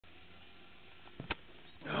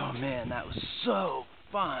Oh man, that was so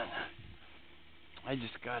fun. I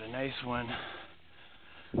just got a nice one,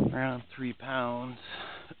 around 3 pounds.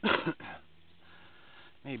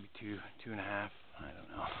 Maybe 2.5, I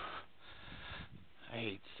don't know. I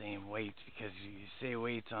hate saying weights because you say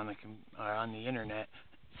weights on the internet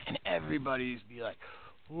and everybody's be like,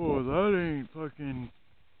 oh, that ain't fucking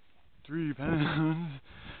 3 pounds,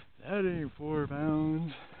 that ain't 4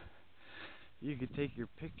 pounds. You could take your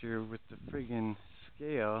picture with the friggin'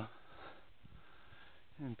 scale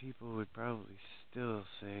and people would probably still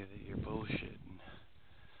say that you're bullshitting.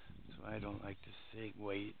 So I don't like to say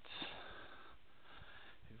weights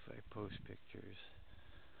if I post pictures.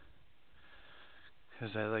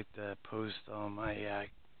 Because I like to post all my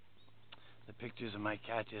the pictures of my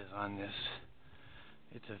catches on this.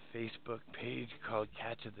 It's a Facebook page called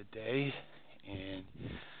Catch of the Day, and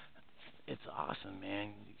it's awesome,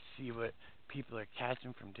 man. You see what people are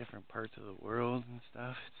catching from different parts of the world and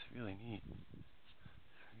stuff. It's really neat.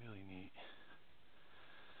 It's really neat.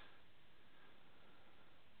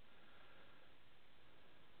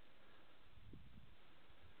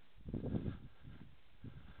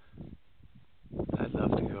 I'd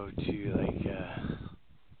love to go to like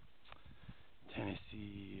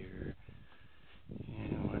Tennessee or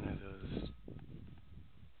one of those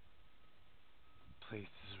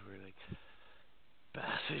places where like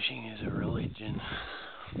bass fishing is a religion,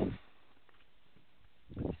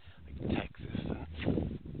 like Texas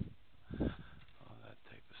and all that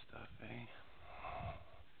type of stuff, eh?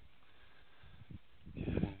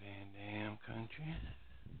 Kevin Van Dam country.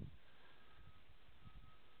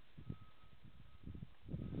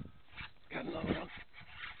 Got another one.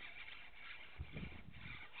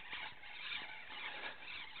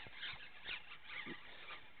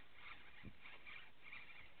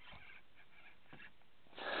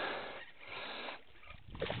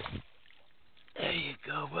 There you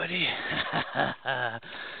go, buddy.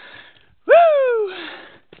 Woo!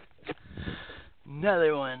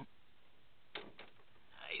 Another one.